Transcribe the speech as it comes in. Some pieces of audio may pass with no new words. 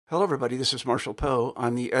Hello, everybody. This is Marshall Poe.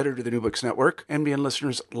 I'm the editor of the New Books Network. NBN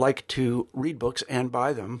listeners like to read books and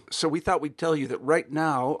buy them. So we thought we'd tell you that right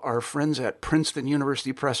now, our friends at Princeton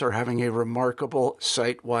University Press are having a remarkable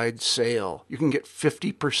site-wide sale. You can get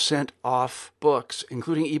 50% off books,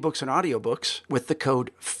 including ebooks and audiobooks, with the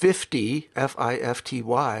code 50,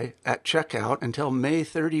 F-I-F-T-Y, at checkout until May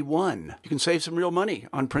 31. You can save some real money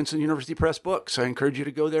on Princeton University Press books. I encourage you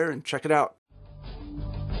to go there and check it out.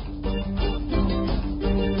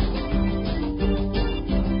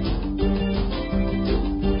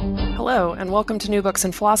 Hello, and welcome to New Books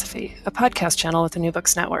in Philosophy, a podcast channel at the New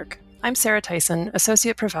Books Network. I'm Sarah Tyson,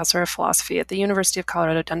 Associate Professor of Philosophy at the University of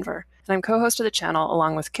Colorado, Denver, and I'm co-host of the channel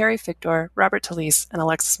along with Carrie Figdor, Robert Talisse, and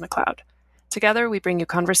Alexis McLeod. Together, we bring you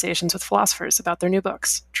conversations with philosophers about their new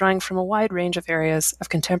books, drawing from a wide range of areas of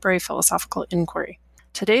contemporary philosophical inquiry.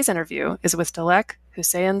 Today's interview is with Dilek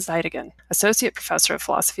Hussein Zaidagan, Associate Professor of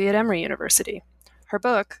Philosophy at Emory University. Her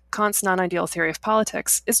book, Kant's Non-Ideal Theory of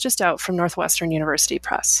Politics, is just out from Northwestern University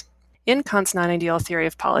Press. In Kant's Non-Ideal Theory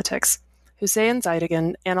of Politics, Hussein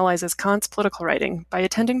Zaidagan analyzes Kant's political writing by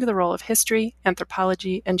attending to the role of history,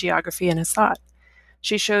 anthropology, and geography in his thought.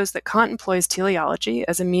 She shows that Kant employs teleology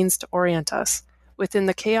as a means to orient us within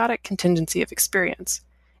the chaotic contingency of experience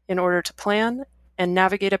in order to plan and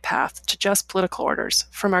navigate a path to just political orders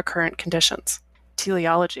from our current conditions.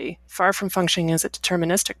 Teleology, far from functioning as a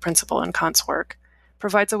deterministic principle in Kant's work,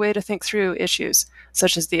 provides a way to think through issues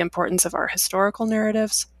such as the importance of our historical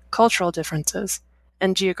narratives, cultural differences,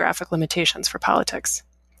 and geographic limitations for politics.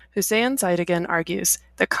 Hussein Zaidagan argues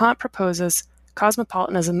that Kant proposes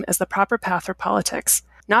cosmopolitanism as the proper path for politics,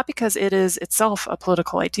 not because it is itself a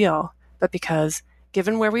political ideal, but because,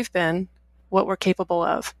 given where we've been, what we're capable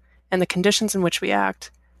of, and the conditions in which we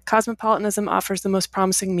act, cosmopolitanism offers the most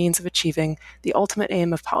promising means of achieving the ultimate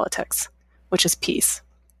aim of politics, which is peace.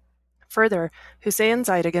 Further, Hussein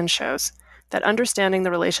Zaidagan shows that understanding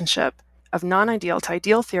the relationship of non-ideal to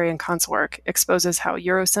ideal theory in Kant's work exposes how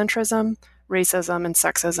Eurocentrism, racism, and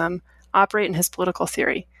sexism operate in his political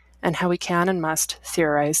theory, and how we can and must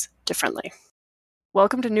theorize differently.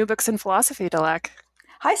 Welcome to New Books in Philosophy, Dilek.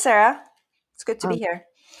 Hi, Sarah. It's good to be here.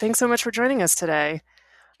 Thanks so much for joining us today.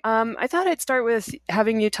 I thought I'd start with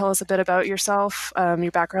having you tell us a bit about yourself,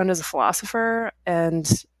 your background as a philosopher,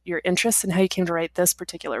 and your interests and how you came to write this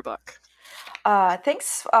particular book.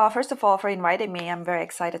 Thanks, first of all, for inviting me. I'm very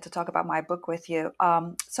excited to talk about my book with you.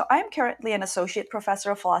 So I'm currently an associate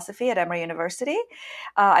professor of philosophy at Emory University.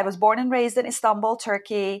 I was born and raised in Istanbul,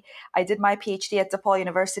 Turkey. I did my PhD at DePaul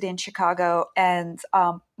University in Chicago. And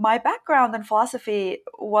my background in philosophy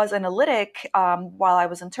was analytic while I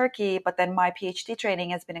was in Turkey, but then my PhD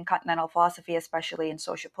training has been in continental philosophy, especially in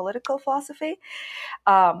sociopolitical philosophy.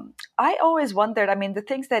 I always wondered, the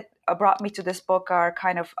things that brought me to this book are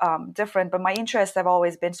kind of different, but my interests have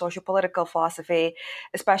always been sociopolitical philosophy,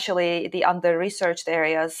 especially the under-researched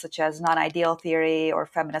areas such as non-ideal theory or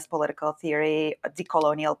feminist political theory,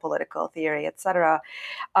 decolonial political theory, etc.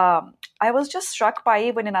 I was just struck by,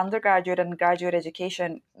 even in undergraduate and graduate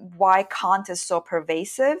education, why Kant is so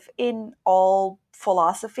pervasive in all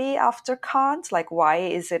philosophy after Kant. Like, why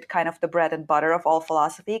is it kind of the bread and butter of all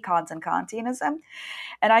philosophy, Kant and Kantianism?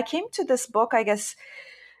 And I came to this book, I guess,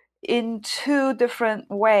 in two different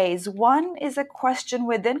ways. One is a question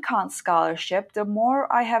within Kant scholarship. The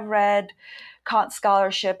more I have read Kant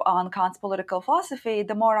scholarship on Kant's political philosophy,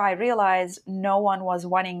 the more I realized no one was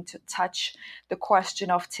wanting to touch the question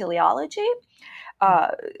of teleology,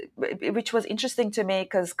 which was interesting to me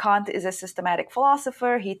because Kant is a systematic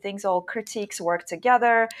philosopher. He thinks all critiques work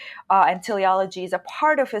together, and teleology is a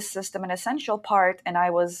part of his system, an essential part. And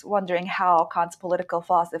I was wondering how Kant's political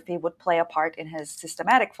philosophy would play a part in his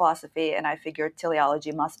systematic philosophy. And I figured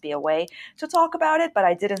teleology must be a way to talk about it, but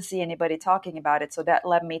I didn't see anybody talking about it. So that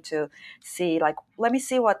led me to see, let me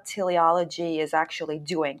see what teleology is actually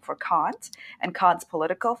doing for Kant and Kant's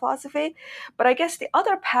political philosophy. But I guess the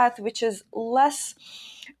other path, which is less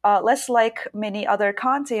like many other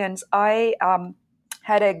Kantians, I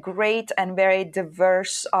had a great and very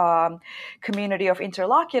diverse community of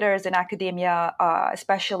interlocutors in academia.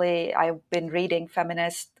 Especially, I've been reading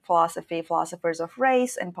feminist philosophy, philosophers of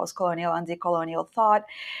race, and post-colonial and decolonial thought,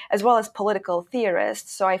 as well as political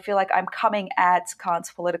theorists. So I feel like I'm coming at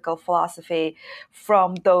Kant's political philosophy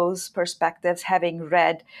from those perspectives, having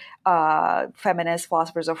read feminist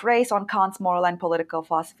philosophers of race on Kant's moral and political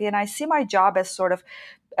philosophy. And I see my job as sort of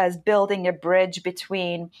as building a bridge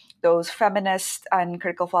between those feminist and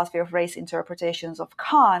critical philosophy of race interpretations of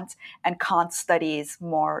Kant and Kant studies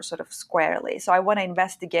more sort of squarely. So I want to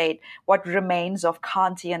investigate what remains of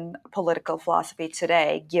Kantian political philosophy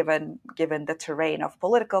today, given the terrain of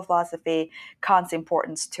political philosophy, Kant's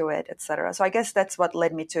importance to it, etc. So I guess that's what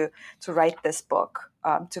led me to write this book,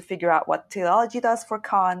 to figure out what teleology does for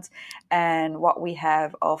Kant and what we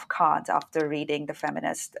have of Kant after reading the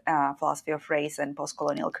feminist philosophy of race and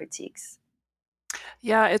postcolonial critiques.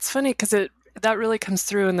 Yeah, it's funny because that really comes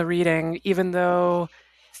through in the reading, even though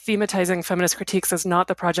thematizing feminist critiques is not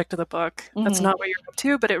the project of the book. Mm-hmm. That's not what you're up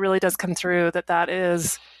to, but it really does come through that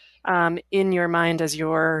is in your mind as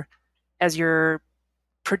you're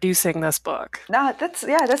producing this book. No, that's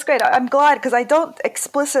great. I'm glad, because I don't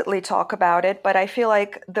explicitly talk about it, but I feel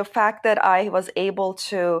like the fact that I was able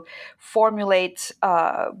to formulate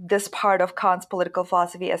this part of Kant's political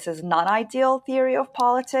philosophy as his non-ideal theory of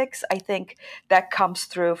politics, I think that comes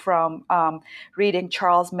through from reading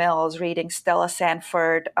Charles Mills, reading Stella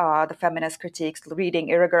Sanford, the feminist critiques, reading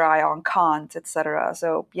Irigaray on Kant, etc.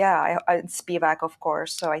 So yeah, and Spivak, of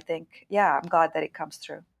course. So I think, I'm glad that it comes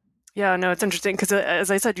through. Yeah, no, it's interesting because, as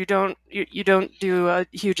I said, you don't do a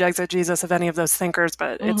huge exegesis of any of those thinkers,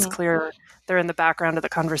 but it's clear they're in the background of the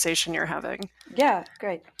conversation you're having. Yeah,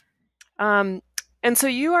 great. And so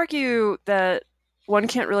you argue that one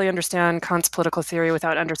can't really understand Kant's political theory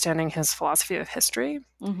without understanding his philosophy of history.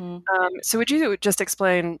 So would you just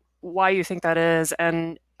explain why you think that is,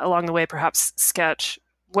 and along the way perhaps sketch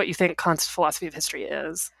what you think Kant's philosophy of history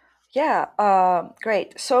is? Yeah,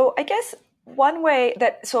 great. So I guess one way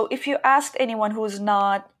so if you asked anyone who's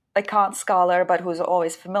not a Kant scholar, but who's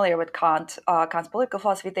always familiar with Kant's political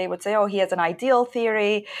philosophy, they would say, oh, he has an ideal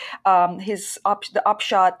theory. The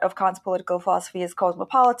upshot of Kant's political philosophy is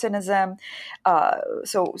cosmopolitanism.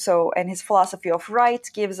 And his philosophy of right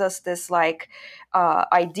gives us this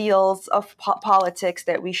ideals of politics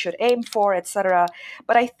that we should aim for, etc.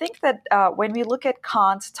 But I think that when we look at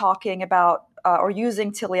Kant talking about or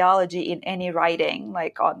using teleology in any writing,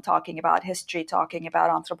 like on talking about history, talking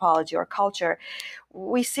about anthropology or culture,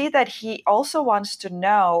 we see that he also wants to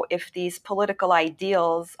know if these political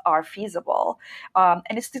ideals are feasible. And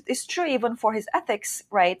it's true even for his ethics,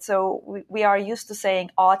 right? So we are used to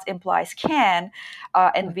saying ought implies can,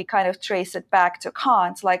 and we kind of trace it back to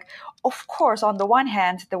Kant. Like, of course, on the one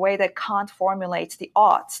hand, the way that Kant formulates the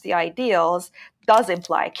oughts, the ideals, does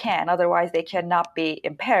imply can, otherwise they cannot be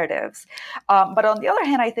imperatives. But on the other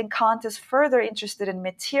hand, I think Kant is further interested in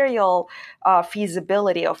material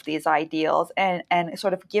feasibility of these ideals and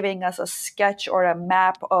sort of giving us a sketch or a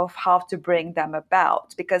map of how to bring them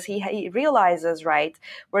about, because he realizes, right,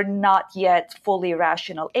 we're not yet fully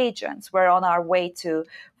rational agents. We're on our way to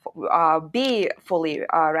be fully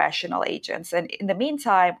rational agents. And in the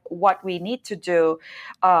meantime, what we need to do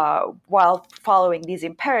while following these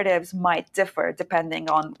imperatives might differ depending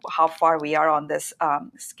on how far we are on this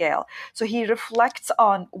scale. So he reflects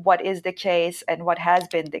on what is the case and what has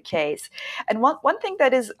been the case. And one thing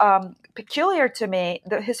that is peculiar to me,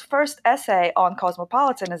 his first essay on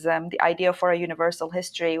cosmopolitanism, the idea for a universal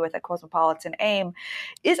history with a cosmopolitan aim,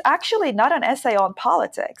 is actually not an essay on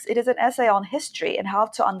politics. It is an essay on history and how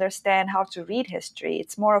to understand how to read history.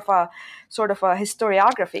 It's more of a sort of a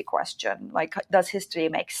historiography question, like, does history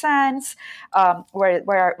make sense?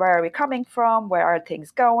 Where are we coming from? Where are things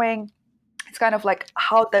going? It's kind of like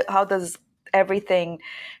how does everything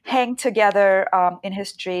hang together in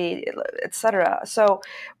history, etc. So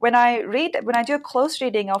when I do a close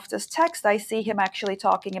reading of this text, I see him actually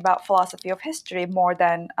talking about philosophy of history more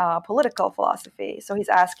than political philosophy. So he's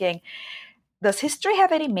asking, does history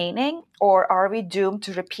have any meaning, or are we doomed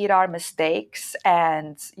to repeat our mistakes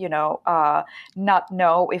and not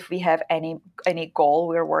know if we have any goal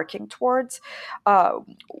we're working towards?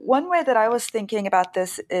 One way that I was thinking about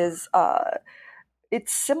this is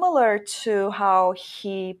it's similar to how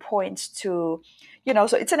he points to,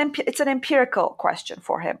 so it's an empirical question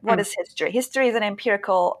for him. What is history? History is an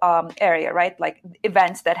empirical area, right? Like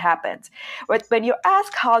events that happened. But when you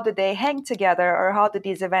ask how do they hang together, or how do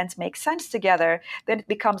these events make sense together, then it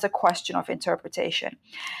becomes a question of interpretation.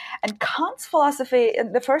 And Kant's philosophy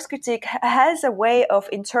in the first critique has a way of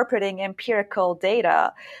interpreting empirical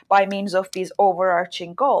data by means of these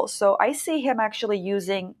overarching goals. So I see him actually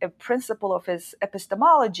using a principle of his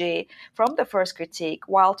epistemology from the first critique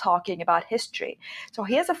while talking about history. So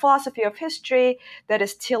he has a philosophy of history that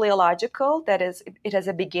is teleological, that is, it has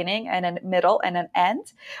a beginning and a middle and an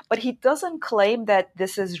end, but he doesn't claim that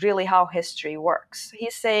this is really how history works.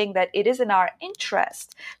 He's saying that it is in our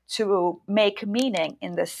interest to make meaning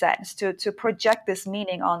in this sense, to project this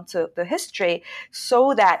meaning onto the history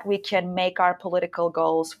so that we can make our political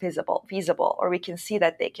goals feasible, or we can see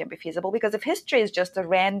that they can be feasible. Because if history is just a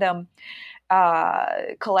random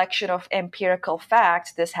collection of empirical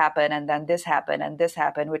facts, this happened and then this happened and this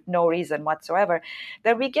happened with no reason whatsoever,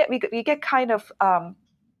 then we get kind of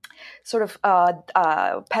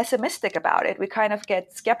pessimistic about it. We kind of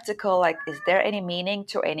get skeptical, like, is there any meaning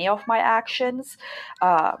to any of my actions?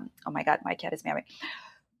 Oh my God, my cat is meowing.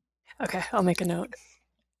 Okay, I'll make a note.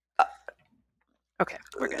 Okay,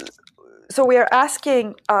 we're good. So we are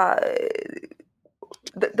asking,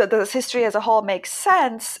 does history as a whole make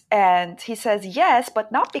sense? And he says yes,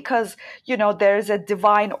 but not because, there's a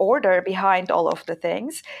divine order behind all of the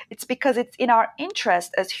things. It's because it's in our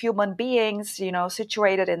interest as human beings,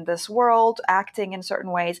 situated in this world, acting in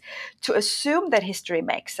certain ways, to assume that history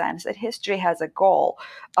makes sense, that history has a goal,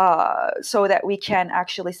 so that we can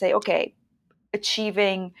actually say, okay,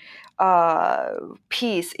 achieving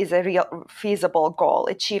peace is a real feasible goal.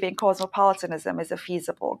 Achieving cosmopolitanism is a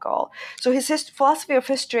feasible goal. So his philosophy of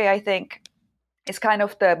history, I think, is kind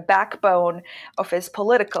of the backbone of his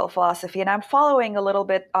political philosophy. And I'm following a little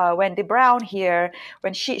bit Wendy Brown here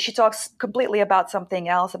when she talks completely about something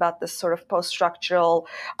else, about this sort of post-structural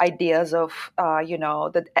ideas of,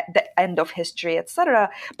 the end of history, etc.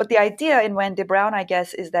 But the idea in Wendy Brown, I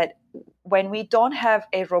guess, is that when we don't have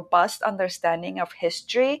a robust understanding of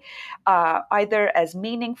history, either as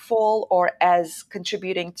meaningful or as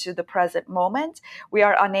contributing to the present moment, we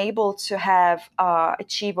are unable to have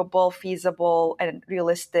achievable, feasible, and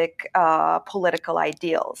realistic political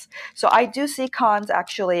ideals. So I do see Kant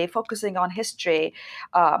actually focusing on history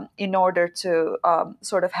in order to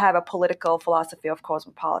sort of have a political philosophy of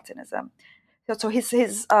cosmopolitanism. So his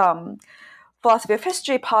philosophy of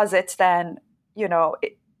history posits then,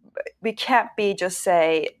 we can't be just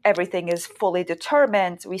say everything is fully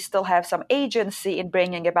determined. We still have some agency in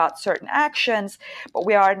bringing about certain actions, but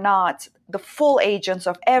we are not the full agents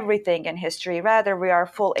of everything in history. Rather, we are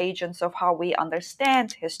full agents of how we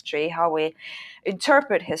understand history, how we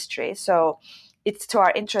interpret history. So it's to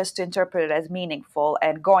our interest to interpret it as meaningful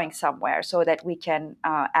and going somewhere so that we can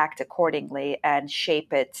act accordingly and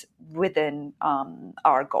shape it within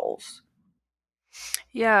our goals.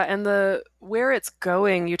 Yeah, and where it's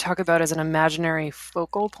going, you talk about as an imaginary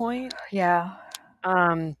focal point. Yeah.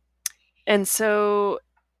 And so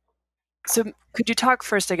could you talk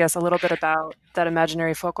first, I guess, a little bit about that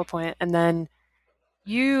imaginary focal point, and then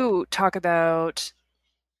you talk about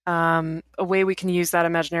a way we can use that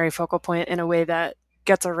imaginary focal point in a way that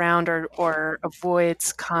gets around or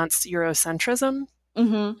avoids Kant's Eurocentrism.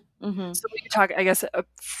 Mm-hmm. Mm-hmm. So we could talk, I guess,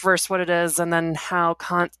 first what it is, and then how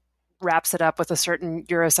Kant wraps it up with a certain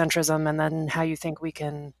Eurocentrism, and then how you think we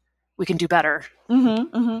can do better.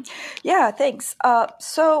 Mm-hmm, mm-hmm. Yeah, thanks.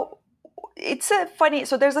 So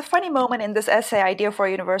there's a funny moment in this essay, Idea for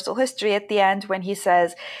a Universal History, at the end when he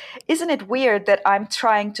says, isn't it weird that I'm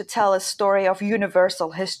trying to tell a story of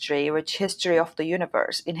universal history, which history of the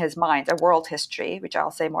universe in his mind, a world history, which I'll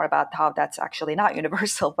say more about how that's actually not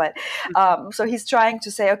universal. But so he's trying to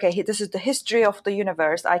say, okay, this is the history of the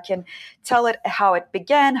universe. I can tell it how it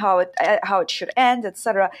began, how it should end,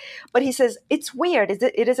 etc. But he says, it's weird.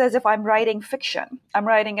 It is as if I'm writing fiction. I'm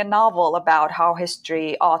writing a novel about how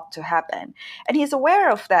history ought to happen. And he's aware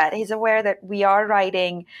of that. He's aware that we are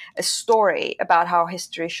writing a story about how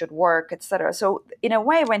history should work, etc. So in a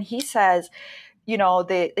way, when he says,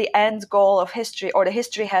 the end goal of history, or the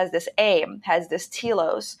history has this aim, has this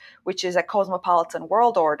telos, which is a cosmopolitan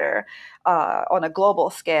world order on a global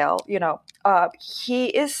scale, he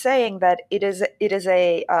is saying that it is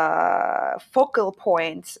a focal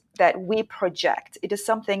point that we project. It is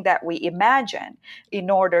something that we imagine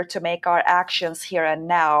in order to make our actions here and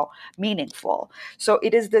now meaningful. So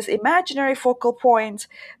it is this imaginary focal point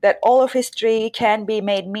that all of history can be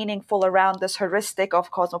made meaningful around this heuristic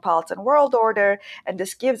of cosmopolitan world order. And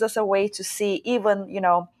this gives us a way to see even,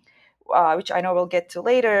 which I know we'll get to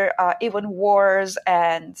later, even wars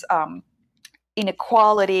and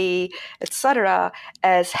inequality, etc.,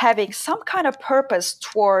 as having some kind of purpose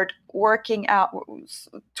toward making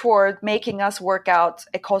us work out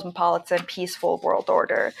a cosmopolitan, peaceful world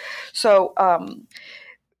order. So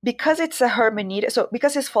because it's a hermeneutic, so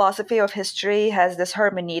because his philosophy of history has this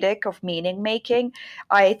hermeneutic of meaning making,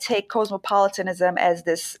 I take cosmopolitanism as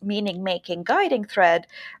this meaning making guiding thread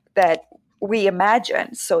that we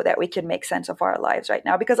imagine so that we can make sense of our lives right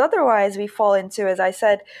now. Because otherwise we fall into, as I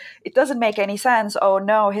said, it doesn't make any sense. Oh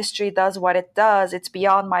no, history does what it does. It's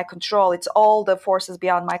beyond my control. It's all the forces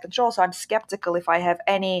beyond my control. So I'm skeptical if I have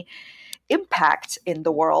any impact in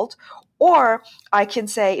the world. Or I can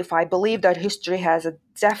say, if I believe that history has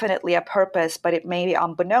definitely a purpose, but it may be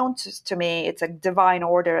unbeknownst to me, it's a divine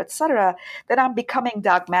order, etc., then I'm becoming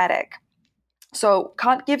dogmatic. So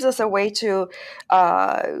Kant gives us a way to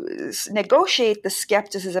negotiate the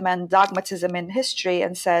skepticism and dogmatism in history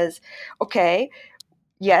and says, okay,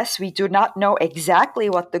 yes, we do not know exactly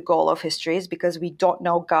what the goal of history is because we don't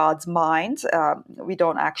know God's mind. We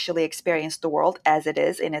don't actually experience the world as it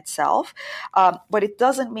is in itself. But it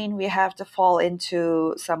doesn't mean we have to fall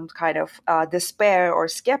into some kind of despair or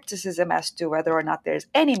skepticism as to whether or not there's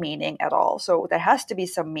any meaning at all. So there has to be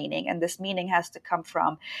some meaning, and this meaning has to come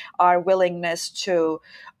from our willingness to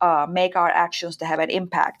make our actions to have an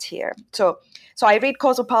impact here. So I read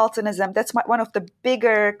Cosmopolitanism. That's one of the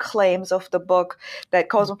bigger claims of the book, that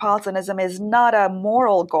cosmopolitanism is not a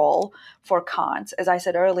moral goal for Kant. As I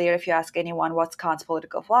said earlier, if you ask anyone what's Kant's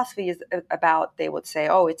political philosophy is about, they would say,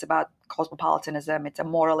 oh, it's about cosmopolitanism. It's a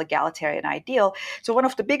moral egalitarian ideal. So one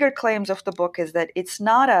of the bigger claims of the book is that it's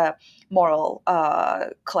not a moral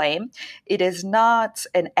claim. It is not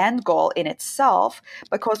an end goal in itself,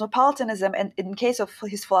 but cosmopolitanism, and in case of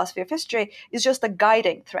his philosophy of history, is just a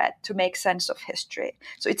guiding thread to make sense of history.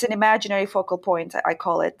 So it's an imaginary focal point, I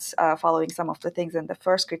call it, following some of the things in the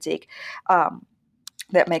first critique,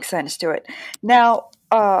 that makes sense to it. Now,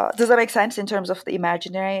 does that make sense in terms of the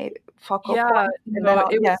imaginary focal point?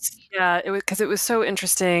 It was because it was so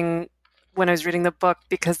interesting when I was reading the book,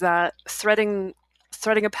 because that threading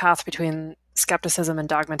a path between skepticism and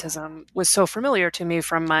dogmatism was so familiar to me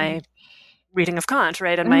from my reading of Kant,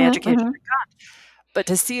 right, and my education in Kant. But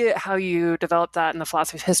to see how you developed that in the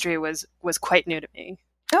philosophy of history was quite new to me.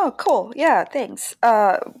 Oh, cool. Yeah, thanks.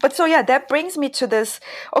 That brings me to this.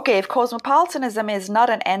 Okay, if cosmopolitanism is not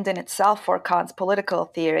an end in itself for Kant's political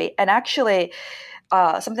theory, and actually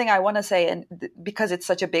something I want to say, and because it's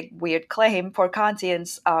such a big, weird claim for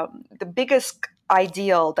Kantians, the biggest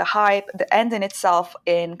ideal, the end in itself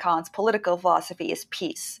in Kant's political philosophy is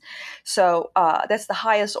peace. So that's the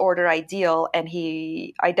highest order ideal, and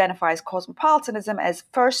he identifies cosmopolitanism as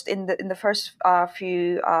first in the first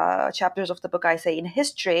few chapters of the book. I say in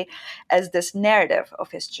history as this narrative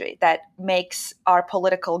of history that makes our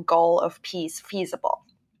political goal of peace feasible.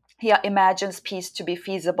 He imagines peace to be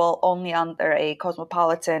feasible only under a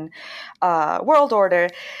cosmopolitan world order.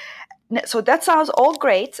 So that sounds all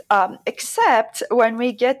great, except when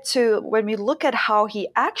we look at how he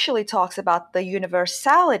actually talks about the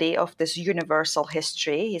universality of this universal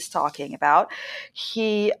history he's talking about,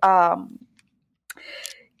 he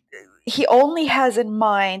only has in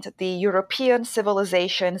mind the European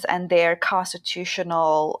civilizations and their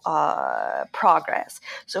constitutional progress.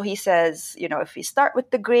 So he says, if we start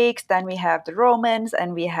with the Greeks, then we have the Romans,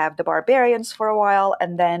 and we have the barbarians for a while,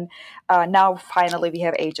 and then now finally we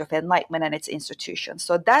have Age of Enlightenment and its institutions.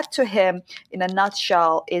 So that to him, in a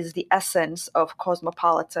nutshell, is the essence of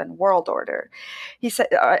cosmopolitan world order. He said,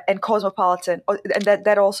 and cosmopolitan, and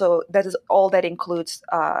that is all that includes.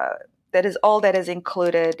 That is all that is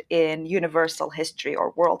included in universal history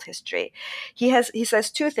or world history. He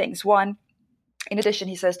says two things. One,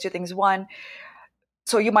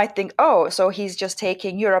 so you might think, oh, so he's just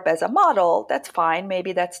taking Europe as a model. That's fine.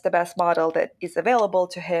 Maybe that's the best model that is available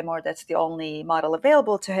to him, or that's the only model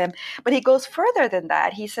available to him. But he goes further than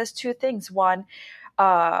that. He says two things. One,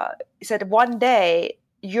 he said one day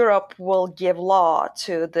Europe will give law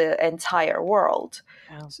to the entire world.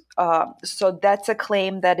 Wow. So that's a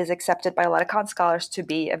claim that is accepted by a lot of Kant scholars to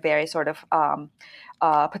be a very sort of, what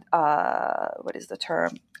is the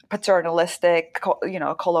term? Paternalistic,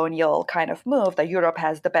 colonial kind of move, that Europe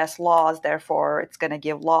has the best laws, therefore it's going to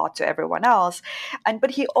give law to everyone else.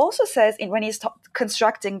 But he also says, when he's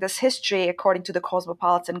constructing this history according to the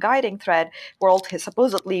cosmopolitan guiding thread,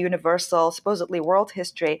 supposedly universal, supposedly world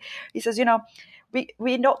history, he says,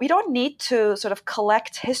 we don't need to sort of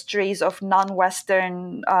collect histories of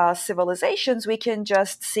non-Western civilizations. We can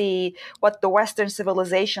just see what the Western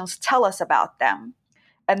civilizations tell us about them,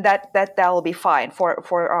 and that will be fine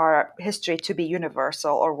for our history to be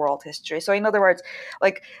universal or world history. So in other words,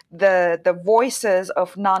 like the voices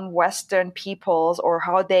of non-Western peoples, or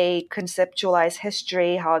how they conceptualize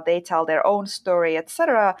history, how they tell their own story,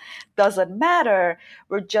 etc., doesn't matter.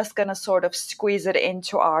 We're just going to sort of squeeze it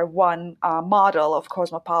into our one model of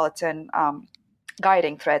cosmopolitan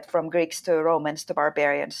guiding thread, from Greeks to Romans to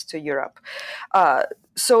barbarians to Europe.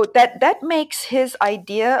 So that makes his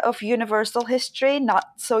idea of universal history not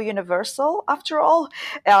so universal after all.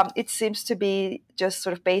 It seems to be just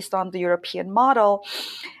sort of based on the European model.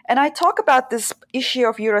 And I talk about this issue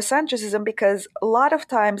of Eurocentrism because a lot of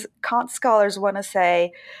times Kant scholars want to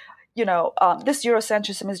say, this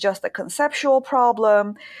Eurocentrism is just a conceptual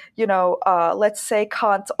problem. Let's say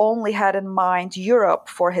Kant only had in mind Europe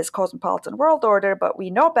for his cosmopolitan world order, but we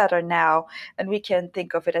know better now, and we can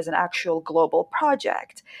think of it as an actual global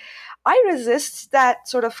project. I resist that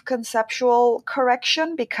sort of conceptual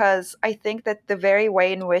correction because I think that the very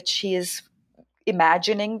way in which he is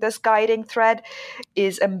imagining this guiding thread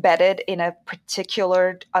is embedded in a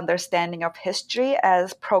particular understanding of history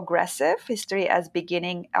as progressive, history as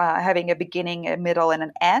having a beginning, a middle, and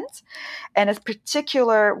an end, and a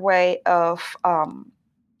particular way of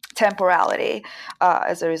temporality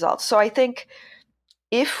as a result. So I think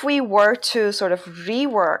if we were to sort of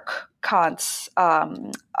rework Kant's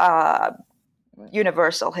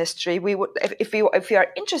universal history, we would, if we are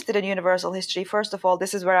interested in universal history, first of all,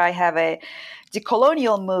 this is where I have a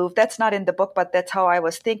decolonial move. That's not in the book, but that's how I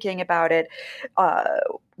was thinking about it.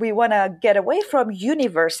 We want to get away from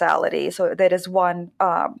universality. So that is one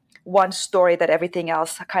story that everything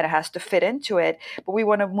else kind of has to fit into it. But we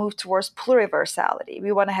want to move towards pluriversality.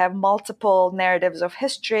 We want to have multiple narratives of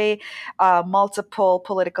history, multiple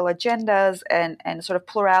political agendas, and sort of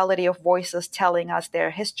plurality of voices telling us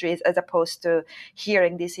their histories, as opposed to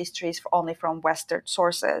hearing these histories only from Western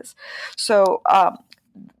sources. So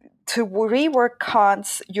to rework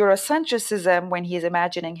Kant's Eurocentrism when he's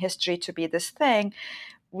imagining history to be this thing,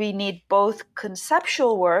 we need both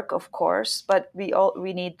conceptual work, of course, but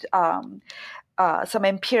we need some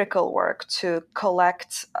empirical work to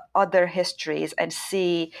collect other histories and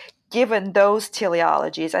see, given those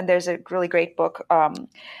teleologies, and there's a really great book,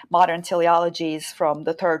 Modern Teleologies from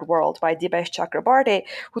the Third World by Dipesh Chakrabarty,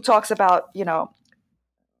 who talks about,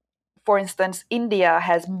 for instance, India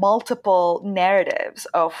has multiple narratives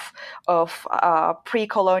of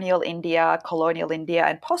pre-colonial India, colonial India,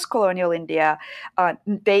 and post-colonial India.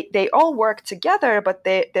 They all work together, but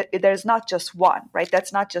there's not just one, right?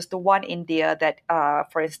 That's not just the one India that,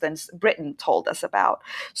 for instance, Britain told us about.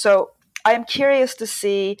 So I am curious to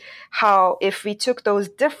see how, if we took those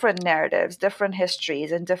different narratives, different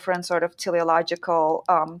histories, and different sort of teleological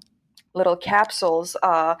little capsules,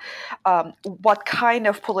 what kind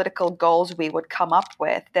of political goals we would come up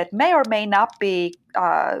with that may or may not be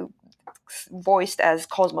voiced as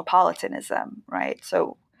cosmopolitanism, right?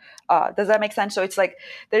 So does that make sense? So it's like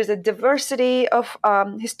there's a diversity of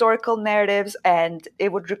historical narratives, and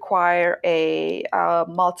it would require a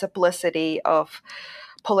multiplicity of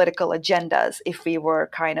political agendas if we were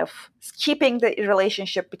kind of keeping the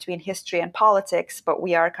relationship between history and politics, but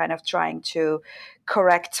we are kind of trying to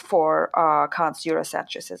correct for Kant's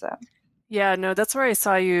Eurocentrism. Yeah, no, that's where I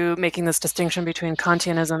saw you making this distinction between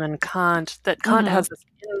Kantianism and Kant, that Kant has this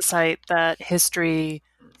insight that history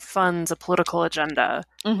funds a political agenda,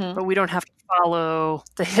 but we don't have to follow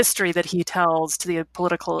the history that he tells to the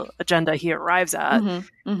political agenda he arrives at.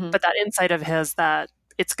 But that insight of his that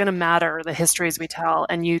it's going to matter the histories we tell.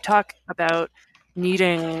 And you talk about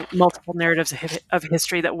needing multiple narratives of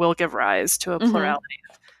history that will give rise to a plurality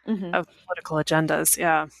of political agendas.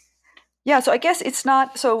 Yeah. Yeah. So I guess it's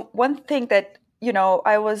not. So one thing that,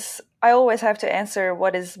 I always have to answer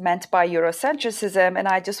what is meant by Eurocentrism. And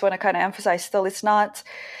I just want to kind of emphasize still, it's not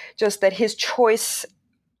just that his choice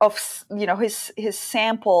of, his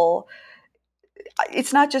sample,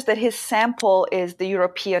 it's not just that his sample is the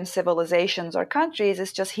European civilizations or countries.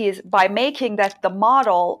 It's just by making that the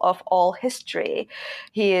model of all history,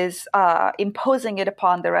 he is imposing it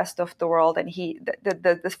upon the rest of the world. And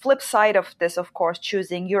the flip side of this, of course,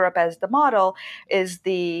 choosing Europe as the model is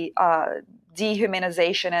the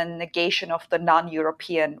dehumanization and negation of the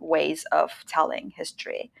non-European ways of telling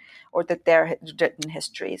history, or that they're written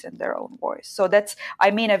histories in their own voice. So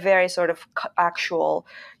a very sort of actual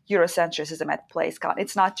Eurocentrism at play.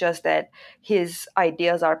 It's not just that his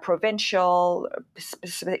ideas are provincial,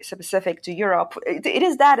 specific to Europe. It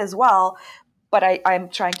is that as well. But I'm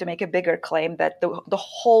trying to make a bigger claim that the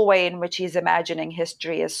whole way in which he's imagining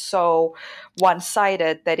history is so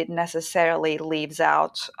one-sided that it necessarily leaves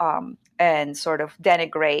out and sort of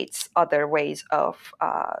denigrates other ways of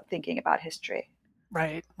thinking about history.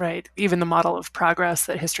 Right. Even the model of progress,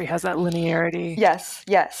 that history has that linearity. Yes,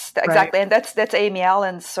 exactly. Right. And that's Amy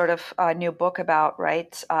Allen's sort of new book about,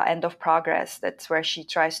 End of Progress. That's where she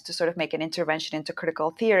tries to sort of make an intervention into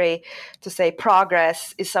critical theory to say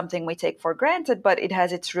progress is something we take for granted, but it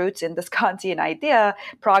has its roots in this Kantian idea.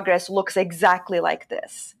 Progress looks exactly like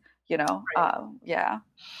this. Right. Yeah.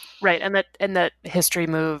 Right. And that history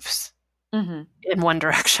moves Mm-hmm. in one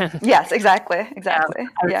direction. Yes, exactly. Yeah.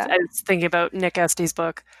 Yeah. I was thinking about Nick Estey's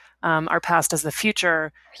book, Our Past as the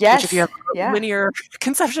Future, which if you Yes. have a Yeah. linear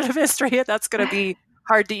conception of history, that's going to be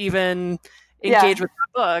hard to even Yeah. engage with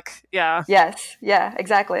that book. Yeah. Yes. Yeah.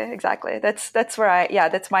 Exactly. That's where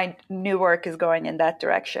that's my new work is going in that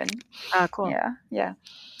direction. Cool. Yeah.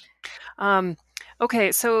 Yeah.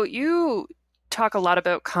 Okay, so you talk a lot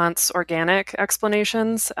about Kant's organic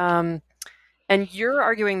explanations, and you're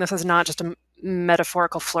arguing this is not just a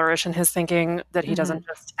metaphorical flourish in his thinking, that he Mm-hmm. doesn't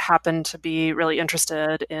just happen to be really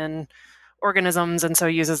interested in organisms and so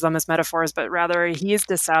uses them as metaphors, but rather he is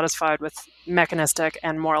dissatisfied with mechanistic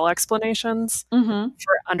and moral explanations Mm-hmm.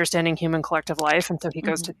 for understanding human collective life, and so he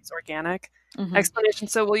goes Mm-hmm. to these organic Mm-hmm.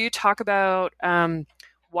 explanations. So will you talk about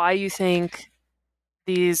why you think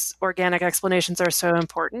these organic explanations are so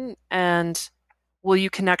important, and will you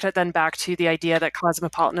connect it then back to the idea that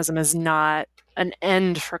cosmopolitanism is not an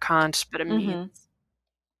end for Kant, but a means? Mm-hmm.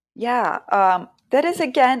 Yeah. That is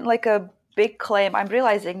again like a big claim. I'm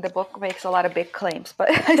realizing the book makes a lot of big claims, but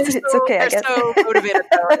it's okay, I They're guess. so motivated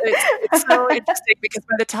though. It's so interesting because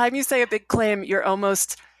by the time you say a big claim, you're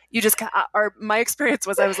almost or my experience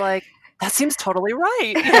was I was like, that seems totally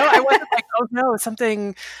right. I wasn't like, oh no,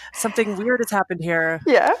 something weird has happened here.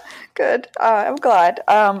 Yeah, good. I'm glad.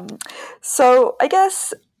 So I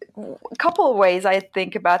guess a couple of ways I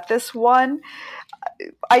think about this. One,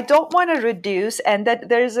 I don't want to reduce, and that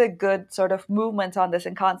there's a good sort of movement on this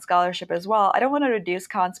in Kant scholarship as well. I don't want to reduce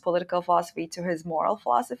Kant's political philosophy to his moral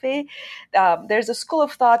philosophy. There's a school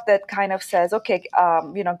of thought that kind of says, okay,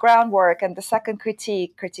 groundwork and the second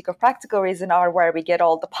critique of practical reason are where we get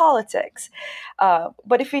all the politics.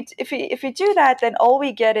 But if we do that, then all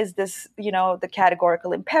we get is this, the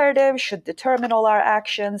categorical imperative should determine all our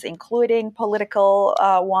actions, including political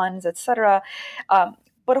ones, etc.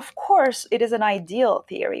 But of course, it is an ideal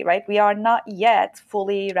theory, right? We are not yet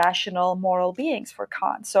fully rational moral beings for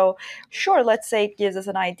Kant. So, sure, let's say it gives us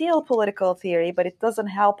an ideal political theory, but it doesn't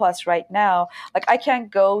help us right now. Like, I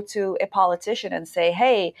can't go to a politician and say,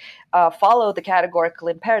 hey, follow the categorical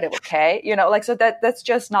imperative, okay? So that's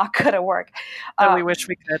just not going to work. That we wish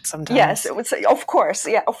we could sometimes. Yes, it would say, of course.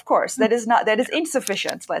 Yeah, of course. That is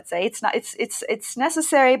insufficient, let's say. It's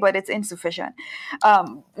necessary, but it's insufficient.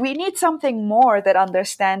 We need something more that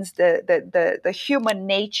understands the human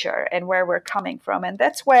nature and where we're coming from. And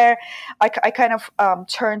that's where I kind of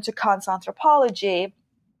turn to Kant's anthropology,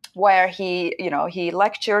 where he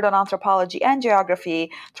lectured on anthropology and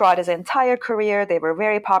geography throughout his entire career. They were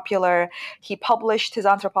very popular. He published his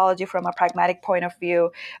anthropology from a pragmatic point of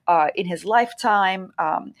view in his lifetime.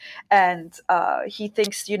 And he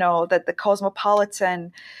thinks, that the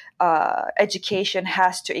cosmopolitan education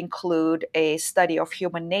has to include a study of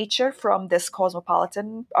human nature from this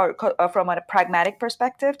cosmopolitan or from a pragmatic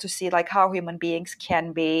perspective to see like how human beings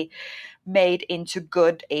can be made into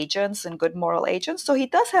good agents and good moral agents. So he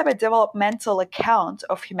does have a developmental account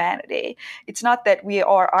of humanity. It's not that we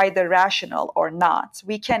are either rational or not.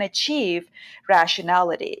 We can achieve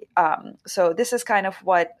rationality. So this is kind of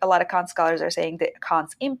what a lot of Kant scholars are saying, that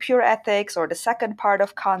Kant's impure ethics, or the second part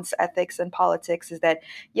of Kant's ethics and politics, is that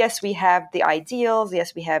yes, we have the ideals,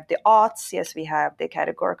 yes, we have the oughts, yes, we have the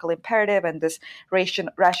categorical imperative and this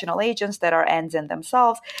rational agents that are ends in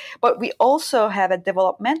themselves, but we also have a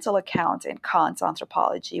developmental account in Kant's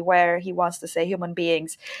anthropology, where he wants to say human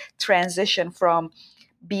beings transition from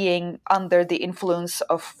being under the influence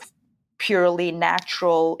of purely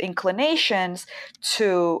natural inclinations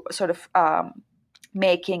to sort of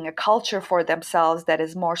making a culture for themselves that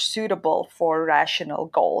is more suitable for rational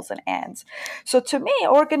goals and ends. So to me,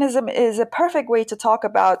 organism is a perfect way to talk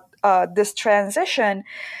about this transition,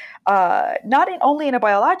 not only in a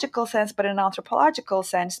biological sense, but in an anthropological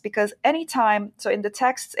sense, because anytime in the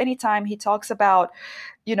texts, anytime he talks about,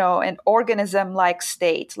 an organism-like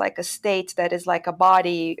state, like a state that is like a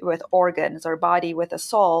body with organs or body with a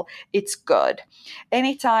soul, it's good.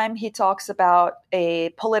 Anytime he talks about a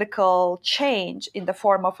political change in the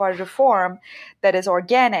form of a reform that is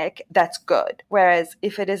organic, that's good. Whereas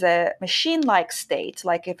if it is a machine-like state,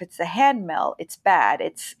 like if it's a hand mill, it's bad.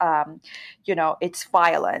 It's, it's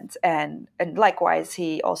violent. And likewise,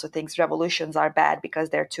 he also thinks revolutions are bad because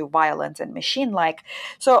they're too violent and machine-like.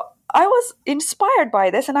 So I was inspired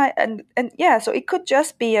by this, so it could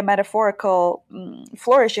just be a metaphorical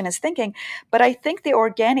flourish in his thinking, but I think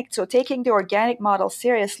taking the organic model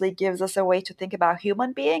seriously gives us a way to think about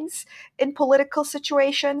human beings in political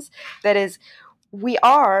situations. That is, we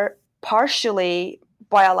are partially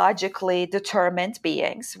biologically determined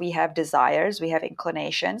beings. We have desires, we have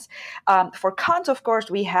inclinations. For Kant, of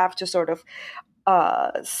course, we have to sort of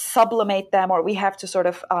sublimate them, or we have to sort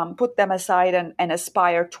of put them aside and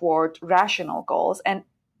aspire toward rational goals. And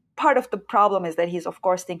part of the problem is that he's, of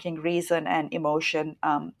course, thinking reason and emotion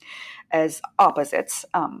as opposites,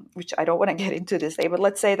 which I don't want to get into this day, but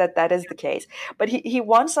let's say that that is the case. But he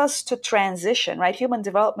wants us to transition, right? Human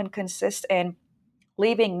development consists in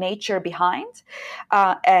leaving nature behind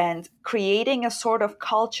and creating a sort of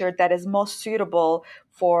culture that is most suitable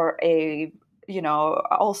for a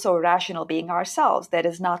also rational being ourselves, that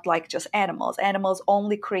is not like just animals. Animals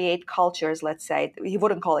only create cultures, let's say. He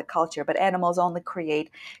wouldn't call it culture, but animals only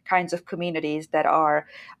create kinds of communities that are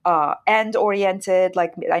end-oriented,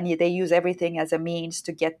 like they use everything as a means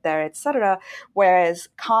to get there, etc. Whereas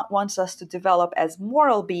Kant wants us to develop as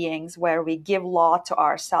moral beings where we give law to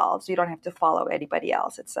ourselves. We don't have to follow anybody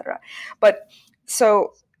else, etc.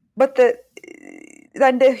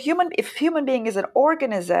 If human being is an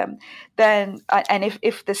organism, then and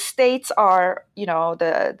if the states are,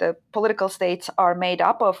 the political states are made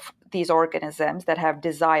up of these organisms that have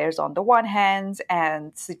desires on the one hand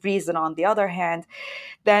and reason on the other hand,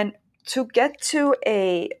 then to get to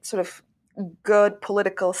a sort of good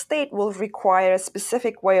political state will require a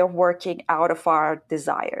specific way of working out of our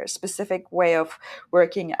desires, specific way of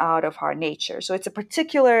working out of our nature. So it's a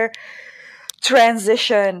particular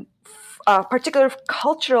transition, a particular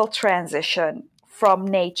cultural transition from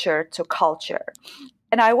nature to culture.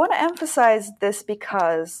 And I want to emphasize this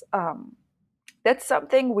because that's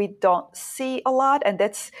something we don't see a lot. And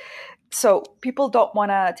so people don't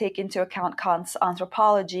want to take into account Kant's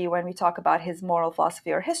anthropology when we talk about his moral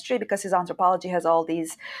philosophy or history, because his anthropology has all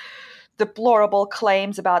these deplorable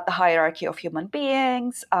claims about the hierarchy of human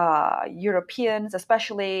beings, Europeans,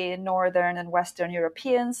 especially Northern and Western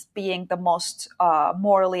Europeans, being the most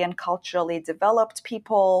morally and culturally developed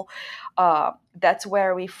people. That's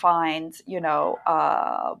where we find,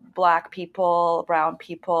 Black people, brown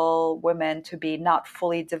people, women to be not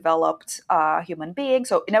fully developed human beings.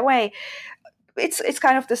 So in a way, it's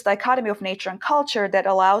kind of this dichotomy of nature and culture that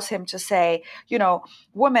allows him to say,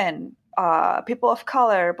 women, people of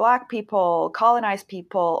color, Black people, colonized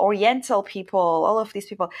people, Oriental people, all of these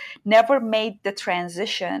people never made the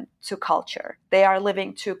transition to culture. They are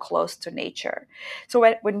living too close to nature. So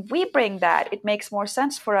when we bring that, it makes more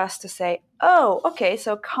sense for us to say, oh, okay,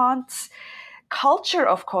 so Kant's culture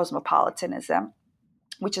of cosmopolitanism,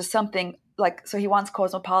 which is something so he wants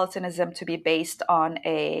cosmopolitanism to be based on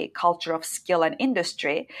a culture of skill and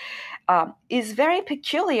industry, is very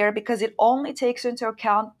peculiar because it only takes into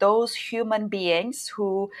account those human beings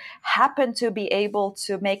who happen to be able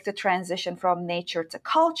to make the transition from nature to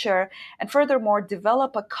culture, and furthermore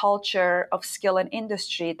develop a culture of skill and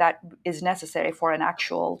industry that is necessary for an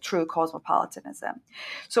actual true cosmopolitanism.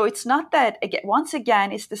 So it's not that, once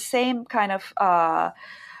again, it's the same kind of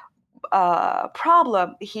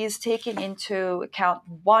problem. He's taking into account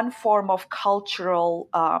one form of cultural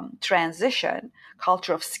transition,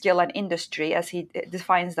 culture of skill and industry, as he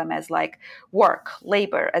defines them as like work,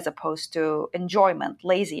 labor, as opposed to enjoyment,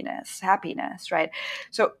 laziness, happiness, right?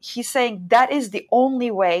 So he's saying that is the only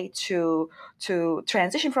way to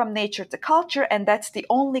transition from nature to culture, and that's the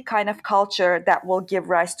only kind of culture that will give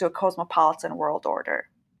rise to a cosmopolitan world order.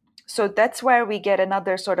 So that's where we get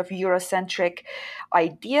another sort of Eurocentric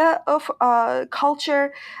idea of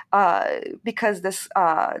culture, because this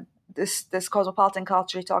cosmopolitan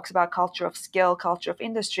culture, he talks about culture of skill, culture of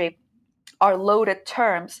industry, are loaded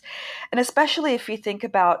terms. And especially if you think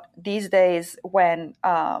about these days when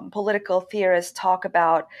political theorists talk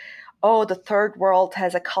about, the third world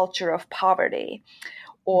has a culture of poverty.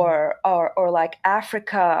 Or like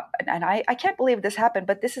Africa, and I can't believe this happened,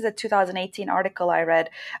 but this is a 2018 article I read,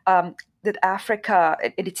 that Africa,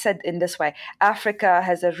 it said in this way, Africa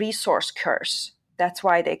has a resource curse. That's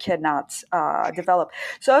why they cannot develop.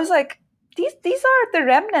 So I was like, these are the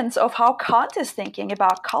remnants of how Kant is thinking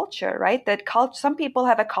about culture, right? That some people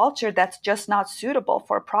have a culture that's just not suitable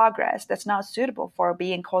for progress, that's not suitable for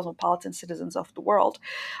being cosmopolitan citizens of the world.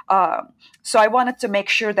 So I wanted to make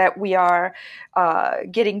sure that we are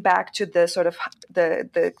getting back to the sort of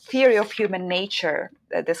the theory of human nature,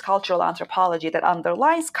 this cultural anthropology that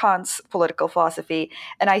underlies Kant's political philosophy.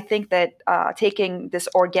 And I think that taking this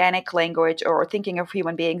organic language or thinking of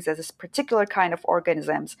human beings as this particular kind of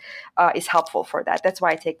organisms is helpful for that. That's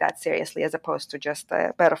why I take that seriously as opposed to just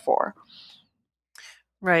a metaphor.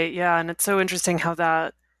 Right, yeah. And it's so interesting how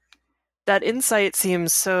that insight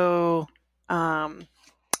seems so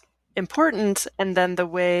important, and then the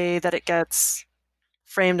way that it gets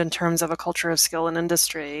framed in terms of a culture of skill and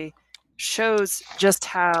industry shows just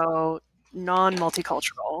how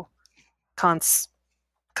non-multicultural Kant's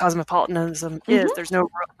cosmopolitanism is. There's no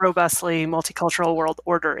robustly multicultural world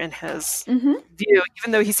order in his view,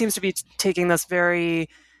 even though he seems to be taking this very,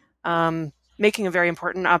 making a very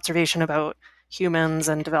important observation about humans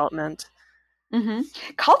and development.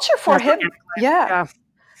 Culture for him, yeah.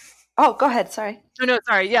 Oh, go ahead. Sorry. No,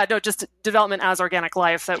 sorry. Yeah, no, just development as organic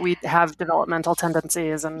life, that we have developmental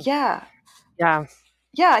tendencies and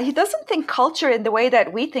Yeah, he doesn't think culture in the way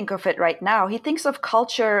that we think of it right now. He thinks of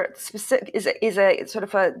culture specific is a sort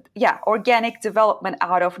of organic development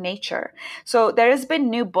out of nature. So there has been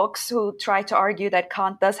new books who try to argue that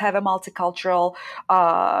Kant does have a multicultural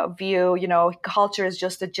view. You know, culture is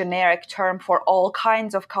just a generic term for all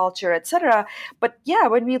kinds of culture, etc. But yeah,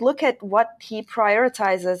 when we look at what he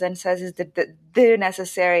prioritizes and says is the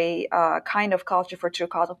necessary kind of culture for true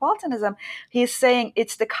cosmopolitanism, he's saying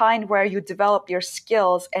it's the kind where you develop your skills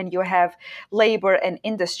and you have labor and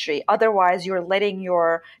industry. Otherwise, you're letting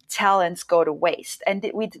your talents go to waste. And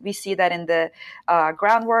we see that in the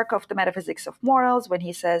groundwork of the Metaphysics of Morals, when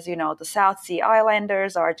he says, you know, the South Sea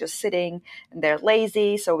Islanders are just sitting and they're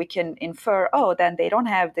lazy. So we can infer, then they don't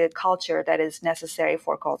have the culture that is necessary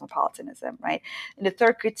for cosmopolitanism, right? In the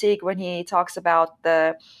third critique, when he talks about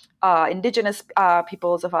the indigenous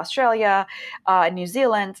peoples of Australia, New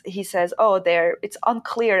Zealand, he says, it's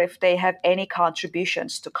unclear if they have any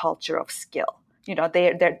contributions to culture of skill. You know,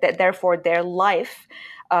 therefore their life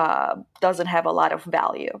doesn't have a lot of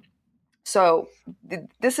value. So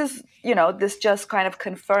this just kind of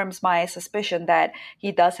confirms my suspicion that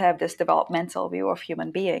he does have this developmental view of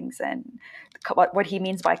human beings, and what he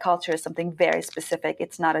means by culture is something very specific.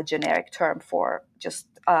 It's not a generic term for just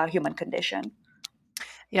human condition.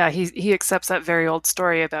 Yeah, he accepts that very old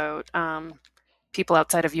story about people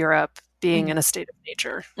outside of Europe being in a state of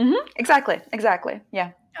nature. Exactly.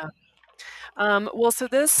 Yeah. Well, so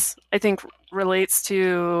this, I think, relates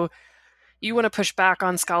to, you want to push back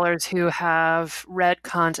on scholars who have read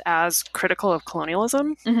Kant as critical of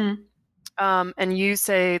colonialism. And you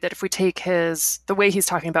say that if we take the way he's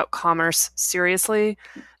talking about commerce seriously,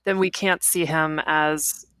 then we can't see him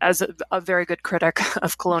as a very good critic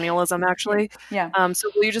of colonialism, actually. Yeah. So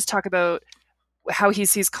will you just talk about how he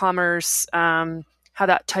sees commerce, how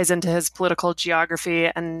that ties into his political geography,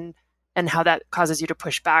 and how that causes you to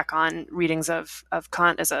push back on readings of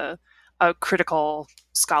Kant as a critical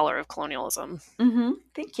scholar of colonialism?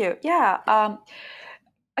 Thank you. Yeah.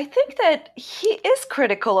 I think that he is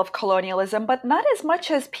critical of colonialism, but not as much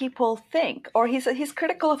as people think. Or he's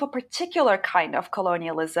critical of a particular kind of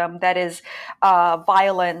colonialism that is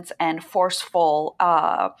violent and forceful.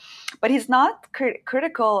 But he's not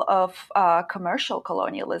critical of commercial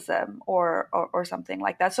colonialism or something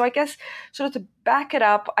like that. So I guess sort of to back it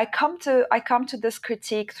up, I come to this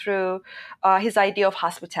critique through his idea of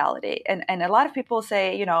hospitality, and a lot of people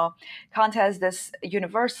say, you know, Kant has this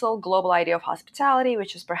universal global idea of hospitality,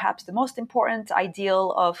 which is perhaps the most important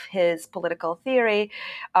ideal of his political theory,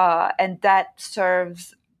 and that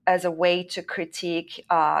serves as a way to critique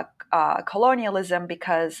colonialism,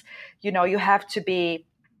 because, you know, you have to be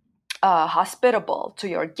hospitable to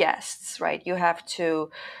your guests, right? You have to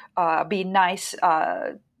be nice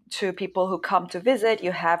to people who come to visit.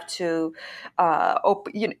 You have to, so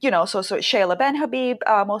Shayla Ben Habib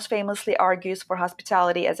most famously argues for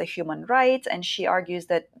hospitality as a human right, and she argues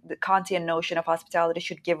that the Kantian notion of hospitality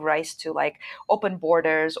should give rise to like open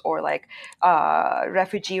borders or like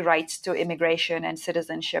refugee rights to immigration and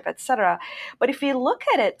citizenship, etc. But if you look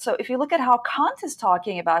at it, so if you look at how Kant is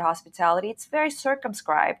talking about hospitality, it's very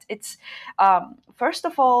circumscribed. It's first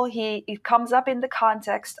of all, it comes up in the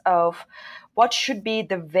context of what should be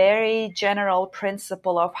the very general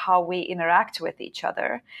principle of how we interact with each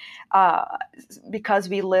other, because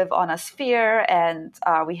we live on a sphere and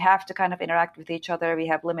we have to kind of interact with each other. We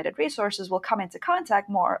have limited resources. We'll come into contact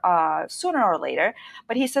more sooner or later.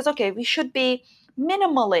 But he says, okay, we should be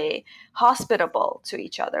minimally hospitable to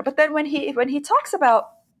each other. But then when he talks about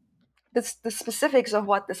the specifics of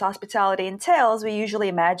what this hospitality entails, we usually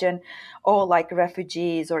imagine, like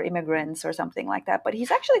refugees or immigrants or something like that. But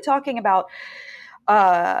he's actually talking about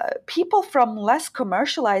people from less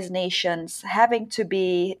commercialized nations having to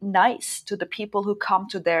be nice to the people who come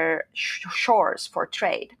to their shores for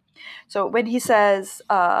trade. So when he says,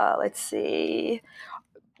 let's see,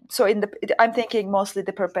 so I'm thinking mostly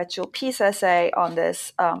the Perpetual Peace essay on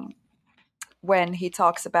this, when he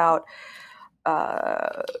talks about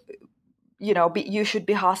you should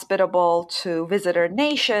be hospitable to visitor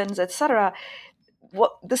nations, etc.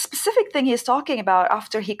 what the specific thing he's talking about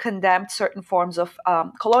after he condemned certain forms of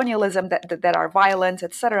colonialism that are violent,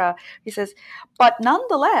 etc. He says, but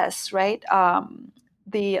nonetheless, right?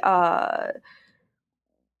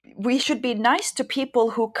 We should be nice to people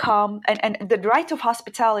who come, and the right of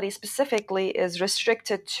hospitality specifically is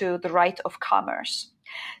restricted to the right of commerce.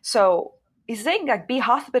 So he's saying, like, be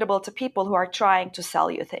hospitable to people who are trying to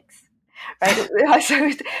sell you things. Right.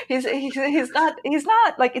 So he's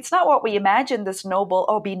not like, it's not what we imagine, this noble,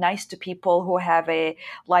 oh, be nice to people who have a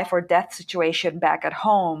life or death situation back at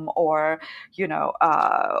home, or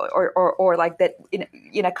or like that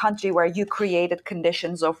in a country where you created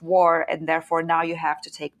conditions of war and therefore now you have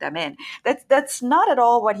to take them in. That's not at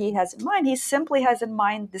all what he has in mind. He simply has in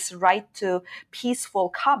mind this right to peaceful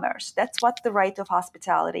commerce. That's what the right of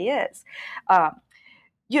hospitality is.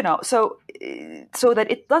 So that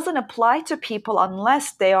it doesn't apply to people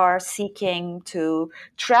unless they are seeking to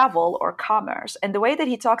travel or commerce. And the way that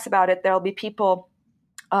he talks about it, there'll be people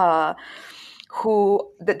there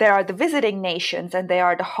are the visiting nations and they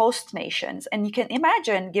are the host nations. And you can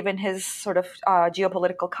imagine, given his sort of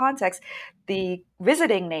geopolitical context, the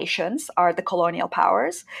visiting nations are the colonial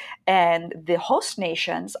powers and the host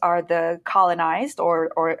nations are the colonized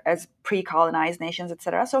or as pre-colonized nations,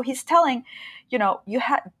 etc. So he's telling, you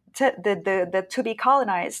have the to be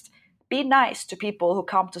colonized, be nice to people who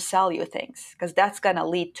come to sell you things, because that's going to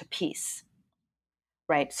lead to peace.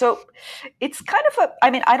 Right. So it's kind of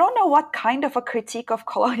I don't know what kind of a critique of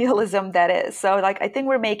colonialism that is. So I think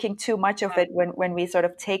we're making too much of it when we sort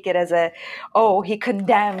of take it as he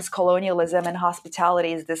condemns colonialism and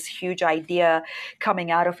hospitality is this huge idea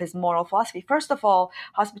coming out of his moral philosophy. First of all,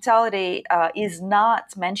 hospitality is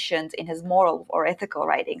not mentioned in his moral or ethical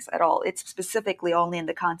writings at all. It's specifically only in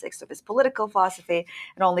the context of his political philosophy,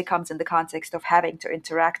 and only comes in the context of having to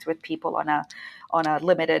interact with people on a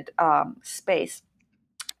limited space.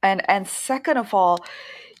 And second of all,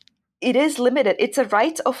 it is limited. It's a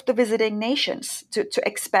right of the visiting nations to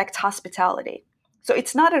expect hospitality. So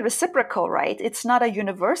it's not a reciprocal right. It's not a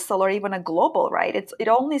universal or even a global right. It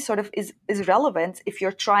only sort of is relevant if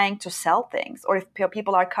you're trying to sell things, or if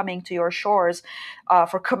people are coming to your shores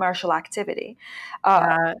for commercial activity.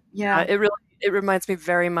 It reminds me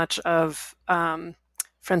very much of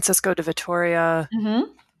Francisco de Vitoria.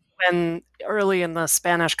 Mm-hmm. When early in the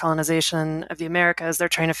Spanish colonization of the Americas, they're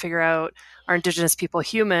trying to figure out, are indigenous people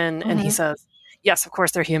human? Mm-hmm. And he says, yes, of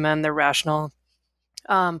course they're human, they're rational.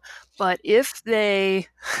 But if they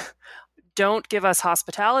don't give us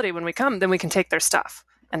hospitality when we come, then we can take their stuff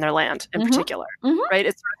and their land in particular, right?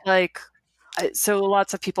 It's sort of like, so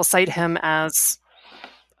lots of people cite him as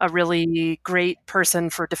a really great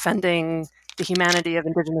person for defending the humanity of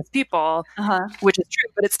indigenous people, which is true,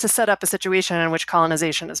 but it's to set up a situation in which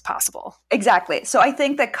colonization is possible. Exactly. So I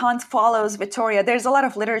think that Kant follows Vitoria. There's a lot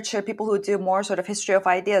of literature, people who do more sort of history of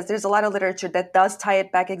ideas. There's a lot of literature that does tie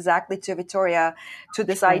it back exactly to Vitoria, to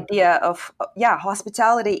this idea of,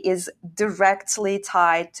 hospitality is directly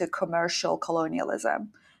tied to commercial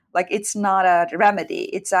colonialism. Like, it's not a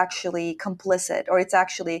remedy. It's actually complicit, or it's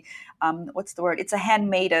actually, what's the word? It's a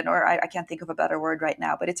handmaiden, or I can't think of a better word right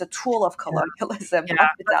now, but it's a tool of colonialism. Yeah,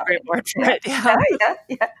 that's a great word for it.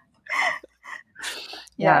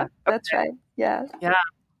 Yeah, that's right. Yeah.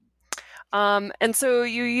 And so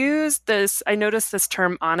you use this, I noticed this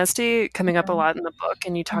term honesty coming up a lot in the book,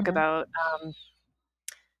 and you talk about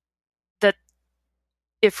that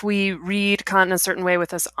if we read Kant in a certain way with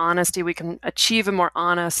this honesty, we can achieve a more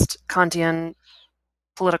honest Kantian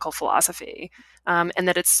political philosophy, and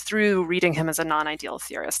that it's through reading him as a non-ideal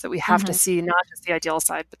theorist that we have to see not just the ideal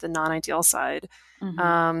side, but the non-ideal side.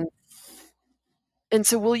 And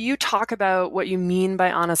so will you talk about what you mean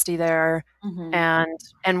by honesty there,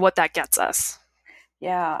 and what that gets us?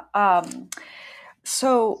 Yeah.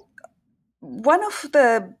 So one of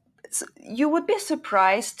you would be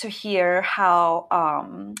surprised to hear how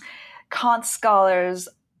Kant scholars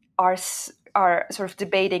are sort of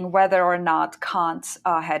debating whether or not Kant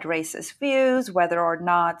had racist views, whether or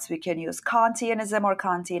not we can use Kantianism or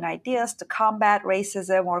Kantian ideas to combat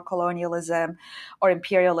racism or colonialism or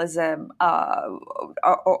imperialism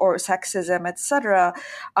or sexism, etc.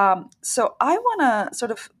 So I want to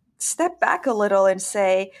sort of step back a little and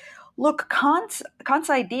say, look, Kant's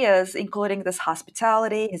ideas, including this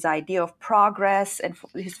hospitality, his idea of progress and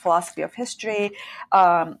his philosophy of history,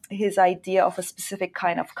 his idea of a specific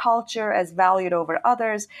kind of culture as valued over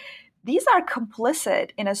others, these are complicit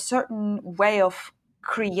in a certain way of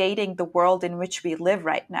creating the world in which we live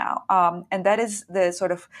right now. And that is the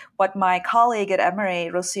sort of what my colleague at Emory,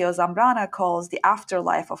 Rocio Zambrana, calls the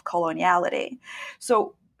afterlife of coloniality.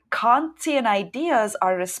 So Kantian ideas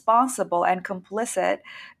are responsible for and complicit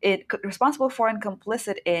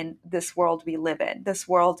in this world we live in, this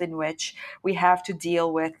world in which we have to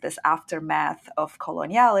deal with this aftermath of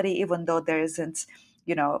coloniality, even though there isn't,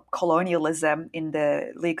 colonialism in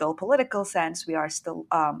the legal political sense. We are still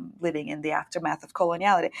living in the aftermath of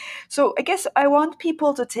coloniality. So I guess I want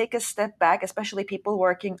people to take a step back, especially people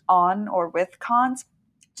working on or with Kant,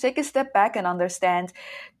 take a step back and understand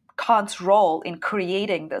Kant's role in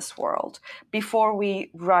creating this world before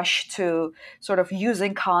we rush to sort of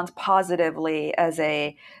using Kant positively as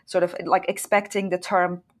a sort of like expecting the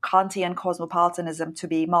term Kantian cosmopolitanism to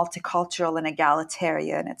be multicultural and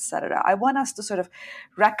egalitarian, etc. I want us to sort of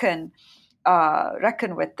reckon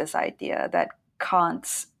with this idea that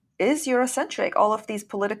Kant is Eurocentric. All of these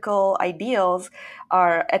political ideals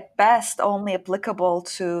are at best only applicable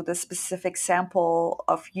to the specific sample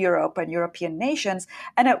of Europe and European nations,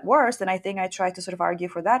 and at worst, and I think I try to sort of argue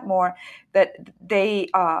for that more, that they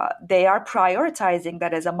are prioritizing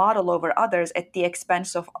that as a model over others at the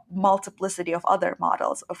expense of multiplicity of other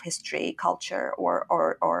models of history, culture,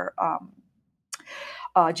 or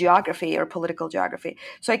geography or political geography.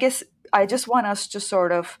 So I guess I just want us to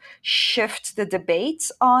sort of shift the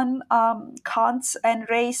debates on Kant and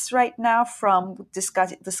race right now from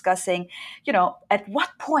discussing, at what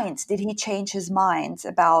point did he change his mind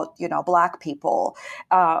about, Black people?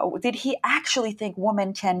 Did he actually think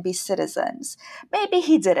women can be citizens? Maybe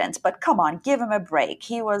he didn't, but come on, give him a break.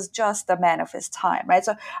 He was just a man of his time, right?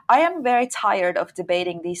 So I am very tired of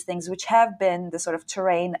debating these things, which have been the sort of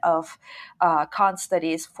terrain of Kant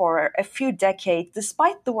studies for a few decades,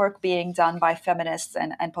 despite the work being done by feminists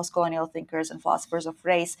and post-colonial thinkers and philosophers of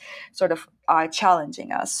race sort of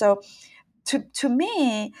challenging us. So to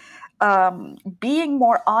me, being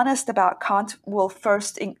more honest about Kant will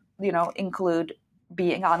first include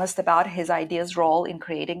being honest about his ideas' role in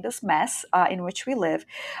creating this mess in which we live,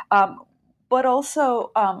 but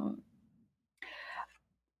also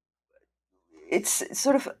it's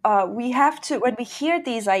sort of we have to, when we hear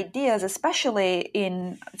these ideas, especially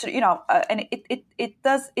in and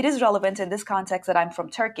it is relevant in this context that I'm from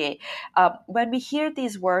Turkey. When we hear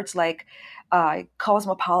these words like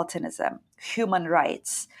cosmopolitanism, human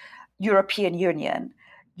rights, European Union,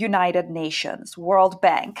 United Nations, World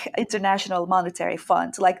Bank, International Monetary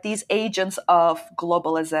Fund, like these agents of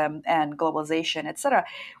globalism and globalization, etc.,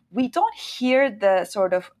 we don't hear the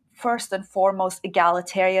sort of first and foremost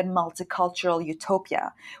egalitarian multicultural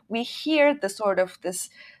utopia. We hear the sort of this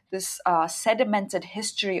sedimented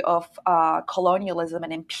history of colonialism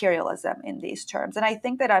and imperialism in these terms. And I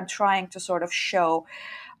think that I'm trying to sort of show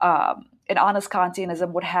an honest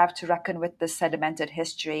Kantianism would have to reckon with this sedimented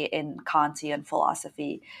history in Kantian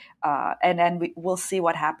philosophy. And then we'll see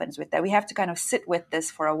what happens with that. We have to kind of sit with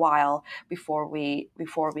this for a while before we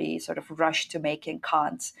sort of rush to making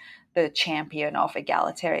Kant the champion of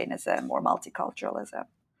egalitarianism or multiculturalism.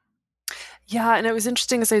 Yeah, and it was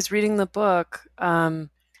interesting as I was reading the book,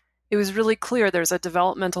 it was really clear there's a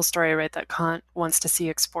developmental story, right, that Kant wants to see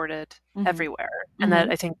exported everywhere. And that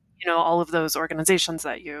I think, all of those organizations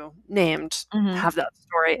that you named have that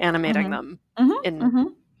story animating them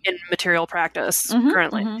in material practice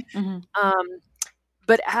currently.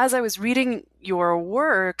 But as I was reading your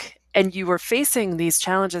work and you were facing these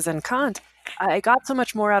challenges in Kant, I got so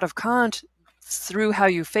much more out of Kant through how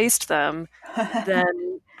you faced them than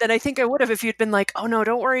I think I would have if you'd been like, oh no,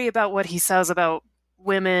 don't worry about what he says about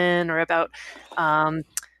women or about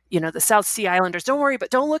the South Sea Islanders. Don't worry, but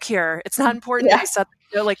don't look here. It's not important that he said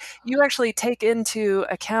that. You actually take into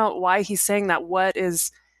account why he's saying that, what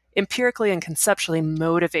is empirically and conceptually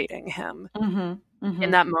motivating him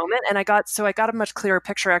in that moment. And I got a much clearer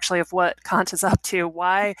picture actually of what Kant is up to,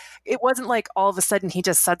 why it wasn't like all of a sudden he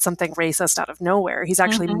just said something racist out of nowhere. He's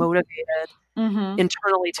actually motivated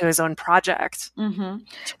internally to his own project to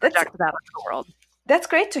project that onto the world. That's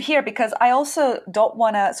great to hear, because I also don't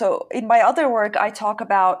want to. So in my other work, I talk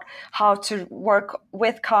about how to work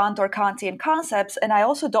with Kant or Kantian concepts. And I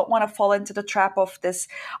also don't want to fall into the trap of this,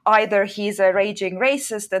 either he's a raging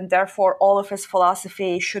racist and therefore all of his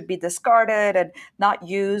philosophy should be discarded and not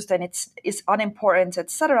used and it's unimportant,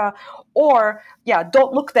 etc. Or,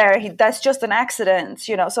 don't look there. That's just an accident,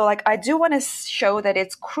 So I do want to show that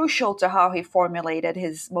it's crucial to how he formulated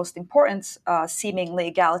his most important seemingly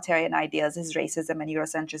egalitarian ideas, his racism and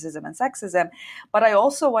Eurocentrism and sexism. But I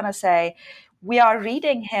also want to say we are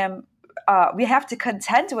reading him. We have to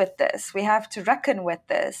contend with this. We have to reckon with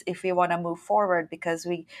this if we want to move forward, because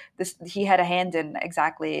he had a hand in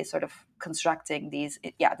exactly sort of constructing these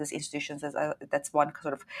institutions. That's one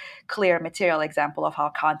sort of clear material example of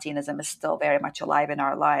how Kantianism is still very much alive in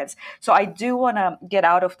our lives. So I do want to get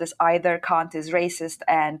out of this either Kant is racist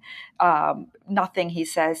and nothing he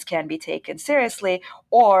says can be taken seriously,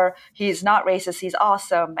 or he's not racist, he's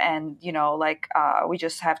awesome, and we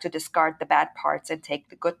just have to discard the bad parts and take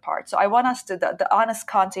the good parts. So I want us to, the honest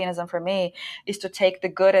Kantianism for me is to take the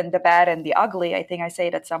good and the bad and the ugly. I think I say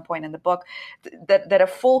it at some point in the book, that a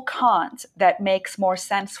full Kant that makes more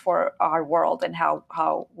sense for our world and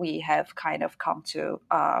how we have kind of come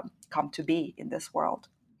to be in this world.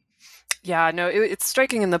 Yeah, no, it's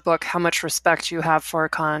striking in the book how much respect you have for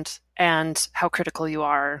Kant and how critical you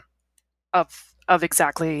are of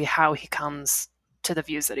exactly how he comes to the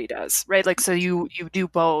views that he does, right? Like, so you do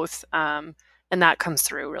both, and that comes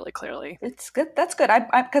through really clearly. It's good. That's good.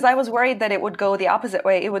 Because I was worried that it would go the opposite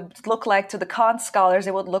way. It would look like to the Kant scholars,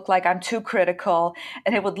 it would look like I'm too critical,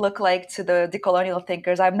 and it would look like to the decolonial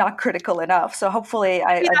thinkers, I'm not critical enough. So hopefully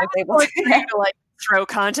I was able to like throw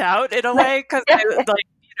Kant out in a way, because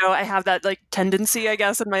I have that like tendency, I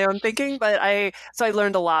guess, in my own thinking, but I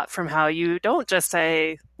learned a lot from how you don't just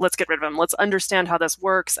say, let's get rid of him. Let's understand how this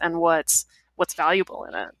works and what's valuable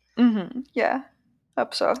in it. Mm-hmm. Yeah.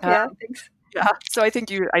 Hope so. Yeah. Thanks. Yeah. So I think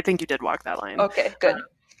you did walk that line. Okay, good.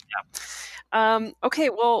 Okay.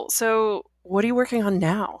 Well, so what are you working on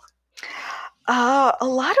now? A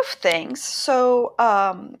lot of things. So,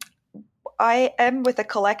 I am with a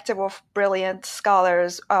collective of brilliant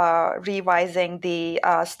scholars revising the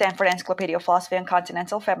Stanford Encyclopedia of Philosophy on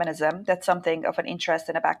Continental Feminism. That's something of an interest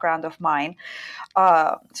and a background of mine.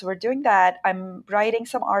 So we're doing that. I'm writing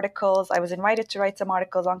some articles. I was invited to write some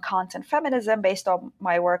articles on Kant and feminism based on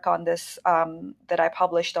my work on this that I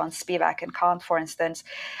published on Spivak and Kant, for instance,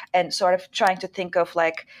 and sort of trying to think of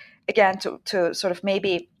again, to sort of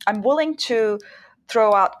maybe I'm willing to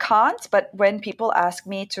throw out Kant, but when people ask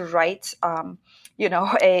me to write, an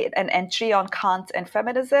entry on Kant and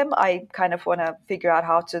feminism, I kind of want to figure out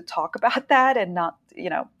how to talk about that and not,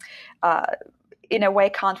 in a way,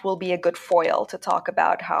 Kant will be a good foil to talk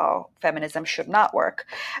about how feminism should not work.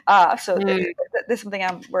 So this is something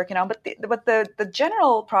I'm working on. But the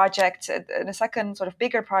general project, and the second sort of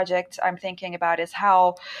bigger project I'm thinking about is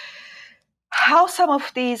how some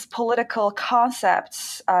of these political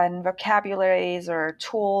concepts and vocabularies or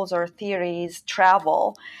tools or theories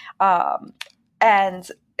travel. And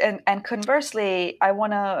conversely, I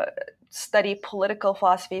want to study political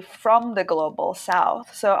philosophy from the global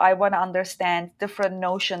south. So I want to understand different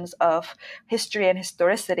notions of history and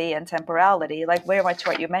historicity and temporality, like very much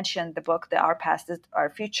what you mentioned, the book, Our Past is Our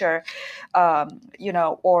Future,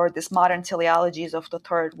 or this modern teleologies of the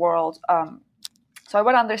third world. So I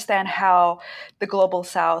want to understand how the global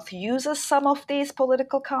south uses some of these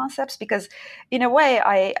political concepts, because in a way,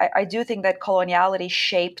 I do think that coloniality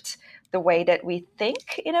shaped the way that we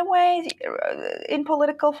think in a way in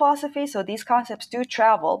political philosophy. So these concepts do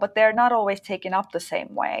travel, but they're not always taken up the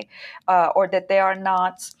same way, or that they are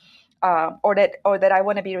not. Or that I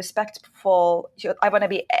want to be respectful. I want to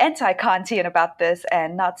be anti-Kantian about this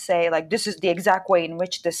and not say like this is the exact way in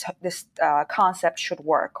which this concept should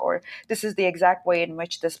work, or this is the exact way in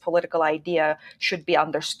which this political idea should be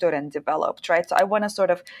understood and developed. Right. So I want to sort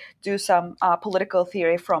of do some political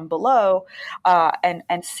theory from below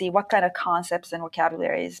and see what kind of concepts and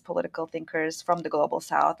vocabularies political thinkers from the global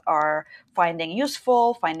south are finding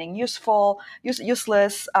useful,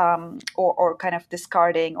 useless, or kind of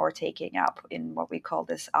discarding or taking up in what we call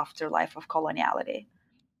this afterlife of coloniality.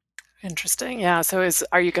 Interesting. Yeah. So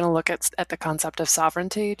are you going to look at the concept of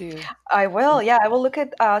sovereignty? I will. Yeah, I will look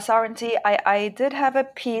at sovereignty. I did have a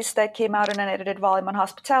piece that came out in an edited volume on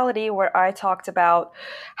hospitality where I talked about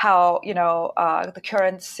how, the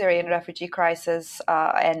current Syrian refugee crisis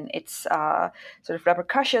and its sort of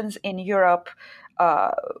repercussions in Europe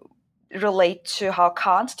relate to how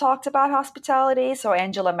Kant talked about hospitality. So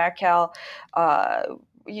Angela Merkel,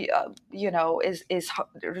 is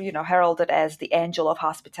heralded as the angel of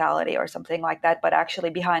hospitality or something like that. But actually,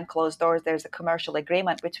 behind closed doors, there's a commercial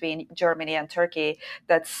agreement between Germany and Turkey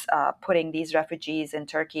that's putting these refugees in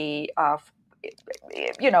Turkey. And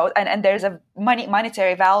there's a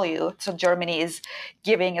monetary value. So Germany is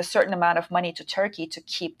giving a certain amount of money to Turkey to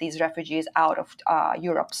keep these refugees out of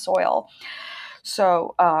Europe's soil.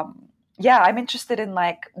 So. I'm interested in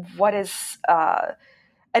what is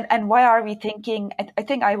and why are we thinking? I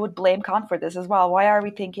think I would blame Kant for this as well. Why are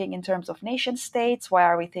we thinking in terms of nation states? Why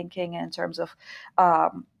are we thinking in terms of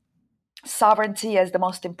sovereignty as the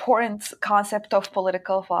most important concept of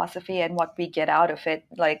political philosophy and what we get out of it?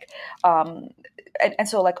 and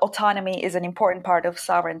so like autonomy is an important part of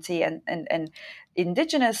sovereignty, and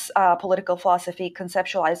indigenous political philosophy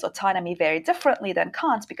conceptualized autonomy very differently than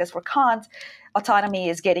Kant's, because for Kant, autonomy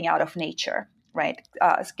is getting out of nature, right?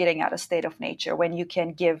 It's getting out of state of nature, when you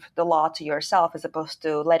can give the law to yourself as opposed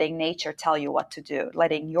to letting nature tell you what to do,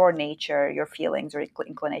 letting your nature, your feelings or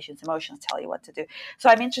inclinations, emotions tell you what to do. So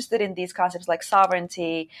I'm interested in these concepts like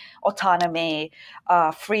sovereignty, autonomy,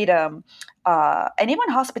 freedom, and even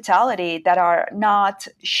hospitality that are not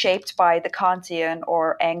shaped by the Kantian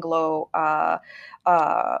or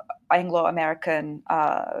Anglo-American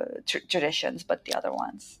traditions, but the other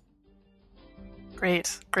ones.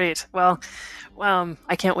 Great. Well,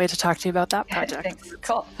 I can't wait to talk to you about that project. Thanks.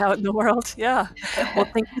 Cool. Out in the world. Yeah. Well,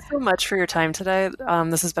 thank you so much for your time today.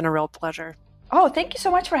 This has been a real pleasure. Oh, thank you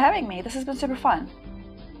so much for having me. This has been super fun.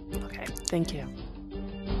 Okay. Thank you.